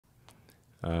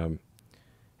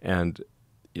And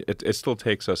it still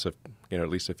takes us at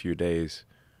least a few days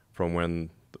from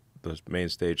when the main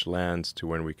stage lands to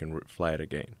when we can fly it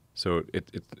again. So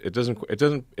it's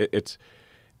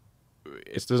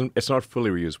not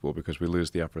fully reusable because we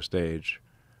lose the upper stage,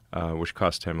 which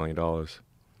costs $10 million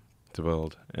to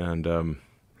build, and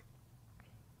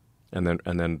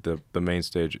then the main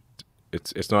stage,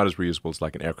 it's not as reusable as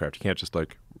like an aircraft. You can't just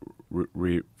like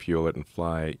refuel it and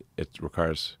fly. It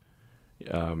requires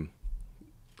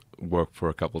work for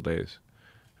a couple of days.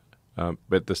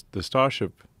 But the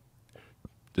Starship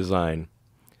design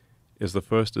is the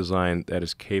first design that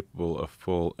is capable of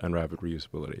full and rapid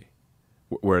reusability,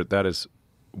 where that is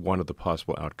one of the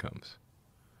possible outcomes.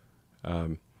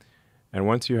 And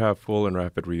once you have full and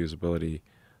rapid reusability,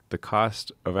 the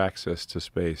cost of access to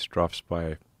space drops by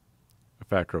a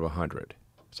factor of 100.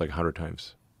 It's like 100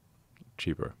 times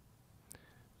cheaper.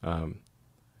 By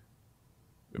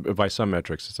some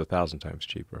metrics, it's 1,000 times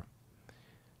cheaper.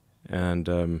 And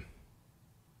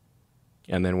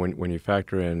then when you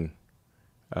factor in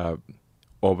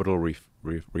orbital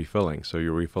refilling, so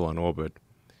you refill on orbit,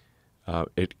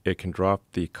 it can drop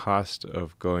the cost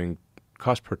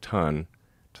per ton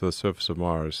to the surface of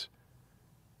Mars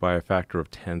by a factor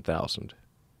of 10,000.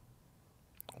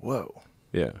 Whoa.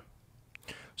 Yeah.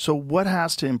 So what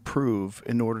has to improve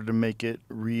in order to make it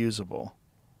reusable?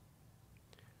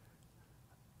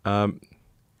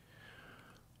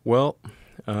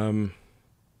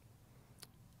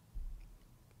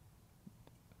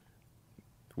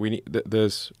 We need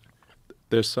there's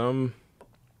some,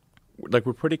 like,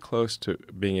 we're pretty close to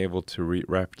being able to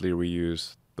rapidly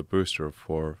reuse the booster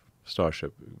for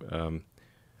Starship.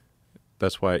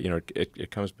 That's why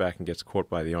it comes back and gets caught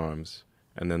by the arms,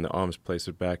 and then the arms place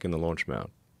it back in the launch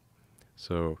mount.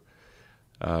 So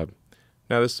now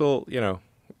there's still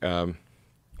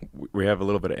we have a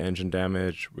little bit of engine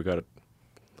damage. We got a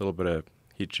little bit of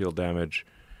heat shield damage.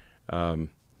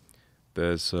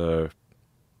 There's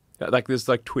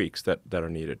tweaks that are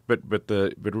needed, but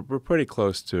we're pretty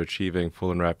close to achieving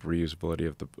full and rapid reusability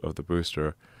of the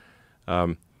booster.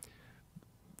 The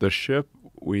ship,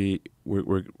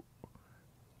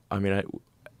 I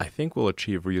think we'll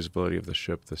achieve reusability of the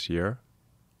ship this year,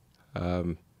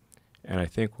 and I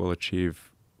think we'll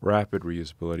achieve rapid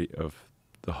reusability of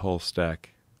the whole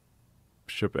stack,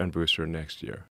 ship and booster, next year.